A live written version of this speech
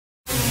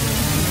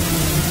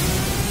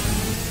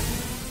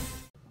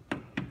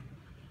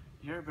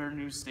here at Bear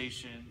News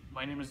Station.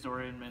 My name is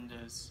Dorian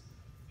Mendez,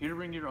 here to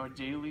bring you our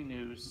daily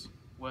news,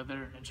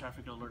 weather, and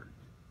traffic alert.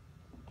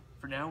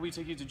 For now, we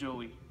take you to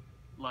Joey,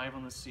 live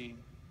on the scene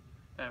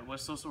at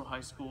West Oso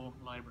High School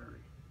Library.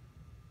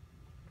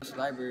 This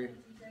library,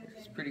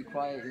 it's pretty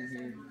quiet in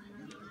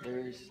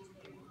here.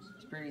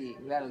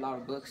 We got a lot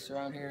of books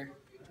around here,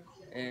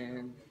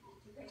 and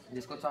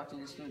just go talk to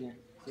the student,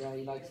 see how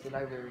he likes the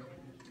library.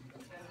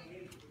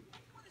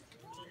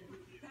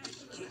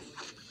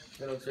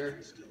 Hello, sir.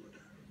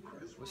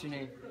 What's your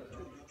name?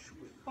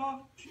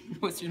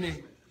 What's your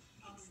name?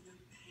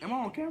 Am I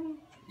on camera?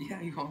 Yeah,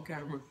 you on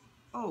camera.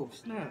 Oh,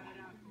 snap.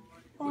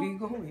 Where you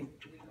going?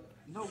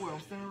 Nowhere.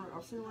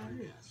 I'm sitting right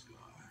here.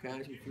 Can I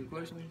ask you a few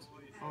questions?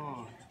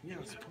 Yeah,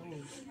 I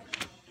suppose.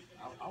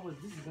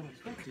 This is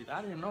unexpected.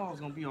 I didn't know I was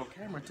going to be on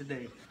camera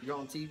today. You're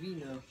on TV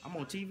now. I'm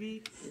on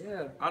TV?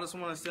 Yeah. I just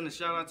want to send a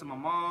shout out to my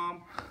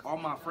mom, all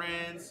my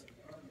friends.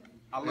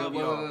 I love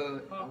y'all.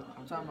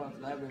 I'm talking about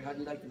the library. How do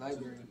you like the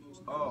library?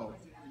 Oh.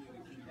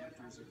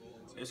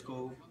 It's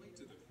cool.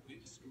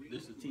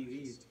 This is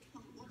TV.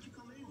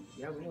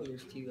 Yeah, we know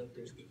there's TV up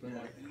there, but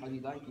how do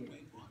you like it?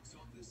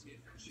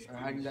 Or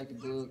how do you like the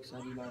books? How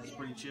do you like it? It's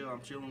pretty chill.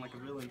 I'm chilling like a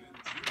villain.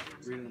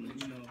 Reading,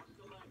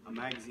 a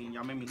magazine.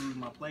 Y'all made me lose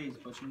my place,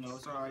 but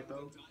it's alright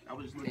though. I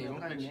was just looking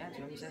at the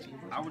pictures.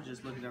 I was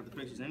just looking at the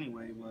pictures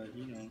anyway, but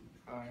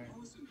Alright.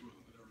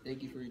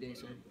 Thank you for your day,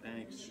 sir.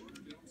 Thanks.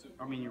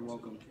 I mean, you're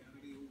welcome.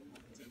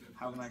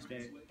 Have a nice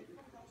day.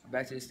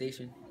 Back to the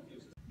station.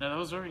 Now that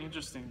was very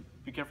interesting.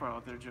 Be careful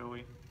out there,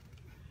 Joey.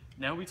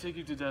 Now we take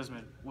you to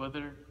Desmond,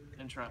 weather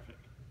and traffic.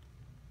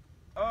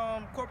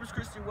 Corpus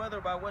Christi weather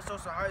by West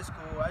Oso High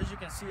School. As you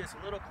can see, it's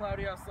a little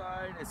cloudy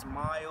outside. It's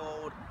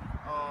mild.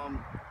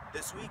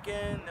 This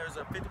weekend, there's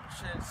a 50%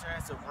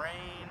 chance of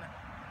rain.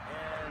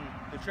 And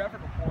the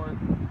traffic report,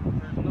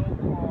 there's no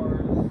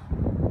cars,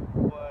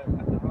 but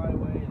at the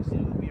highway, there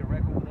seems to be a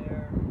wreck over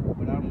there.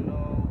 But I don't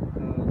know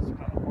because it's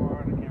kind of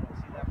far and I can't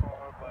really see that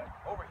far.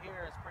 But over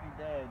here, it's pretty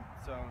dead,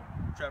 so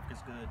traffic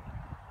is good.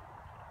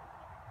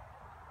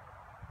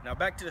 Now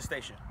back to the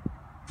station.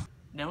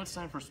 Now it's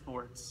time for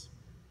sports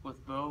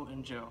with Bo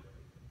and Joe.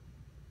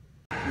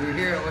 We're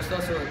here at West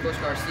Oso with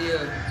Coach Garcia.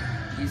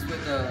 He's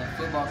with the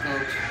football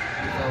coach.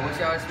 So what's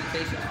your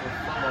expectations for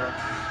football?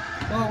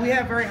 Well, we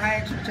have very high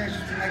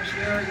expectations for next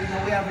year.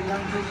 We have a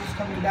young group that's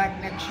coming back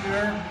next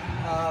year.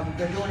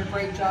 They're doing a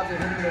great job.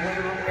 They're hitting the weight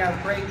room. We have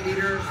great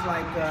leaders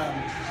like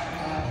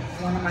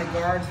one of my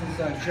guards is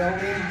Joey,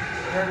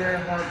 very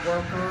hard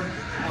worker.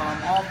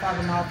 All five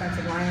of my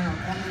offensive line are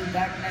coming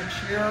back next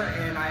year,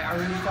 and I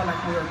really felt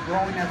like we were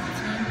growing as a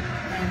team,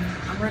 and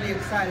I'm really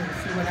excited to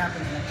see what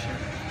happens next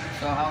year.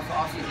 So how's the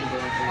offseason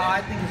going for you?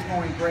 I think it's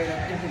going great.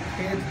 I think the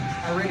kids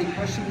are really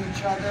pushing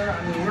each other. I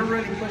mean, we're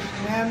really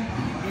pushing them,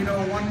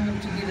 wanting them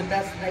to be the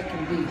best they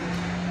can be.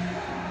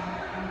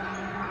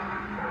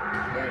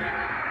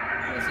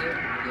 That's it?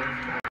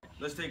 Yeah.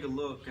 Let's take a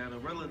look at a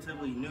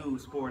relatively new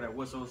sport at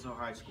West Oso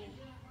High School.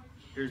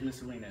 Here's Miss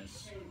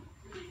Salinas.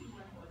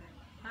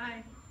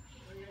 Hi.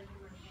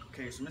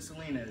 Okay, so Miss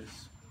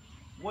Salinas,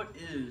 what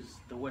is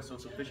the West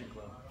Oso Fishing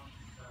Club?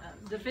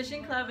 The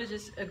fishing club is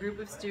just a group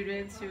of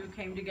students who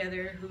came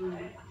together who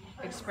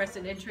expressed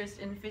an interest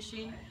in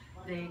fishing.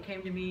 They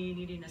came to me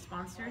needing a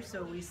sponsor,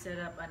 so we set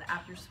up an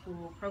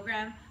after-school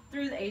program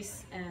through the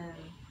ACE, and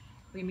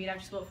we meet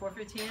after school at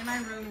 4:15 in my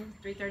room,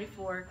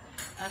 334.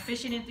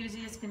 Fishing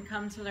enthusiasts can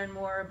come to learn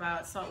more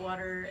about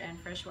saltwater and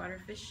freshwater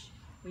fish.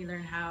 We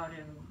learn how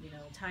to,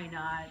 tie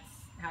knots,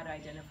 how to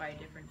identify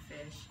different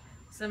fish,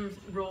 some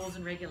rules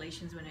and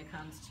regulations when it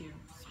comes to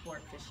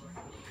sport fishing.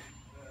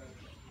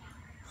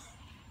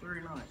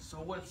 Very nice. So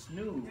what's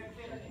new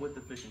with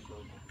the fishing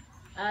club?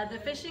 The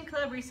fishing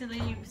club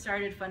recently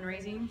started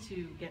fundraising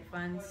to get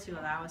funds to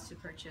allow us to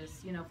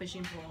purchase,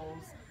 fishing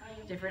poles,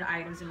 different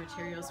items and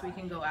materials so we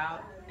can go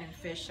out and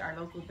fish our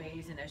local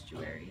bays and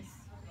estuaries.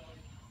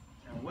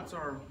 And what's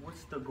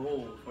the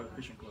goal for the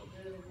fishing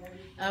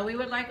club? We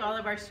would like all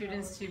of our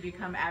students to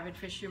become avid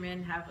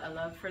fishermen, have a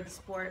love for the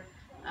sport.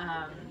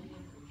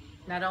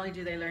 Not only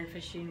do they learn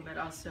fishing, but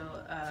also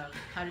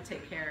how to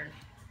take care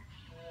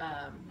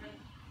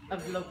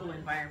of the local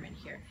environment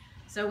here.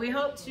 So we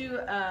hope to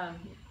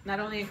not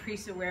only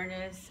increase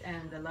awareness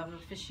and the love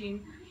of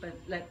fishing, but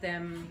let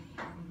them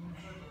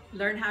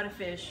learn how to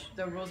fish,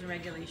 the rules and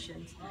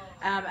regulations.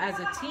 As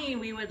a team,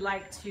 we would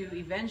like to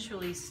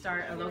eventually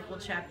start a local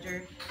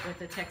chapter with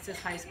the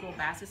Texas High School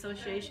Bass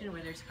Association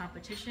where there's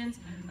competitions,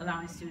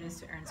 allowing students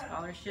to earn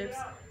scholarships,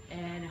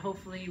 and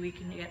hopefully we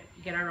can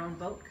get our own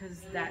boat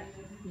because that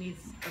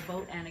needs a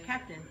boat and a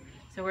captain.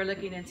 So we're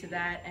looking into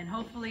that and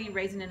hopefully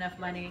raising enough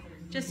money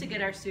just to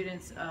get our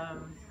students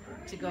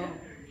to go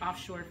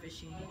offshore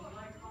fishing.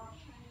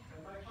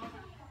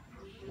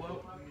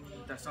 Well,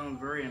 that sounds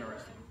very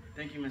interesting.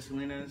 Thank you, Ms.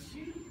 Salinas.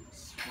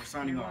 We're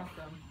signing off.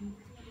 Welcome.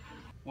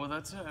 Well,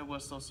 that's it at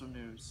West Oso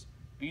News.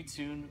 Be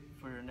tuned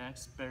for your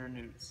next Bear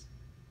News.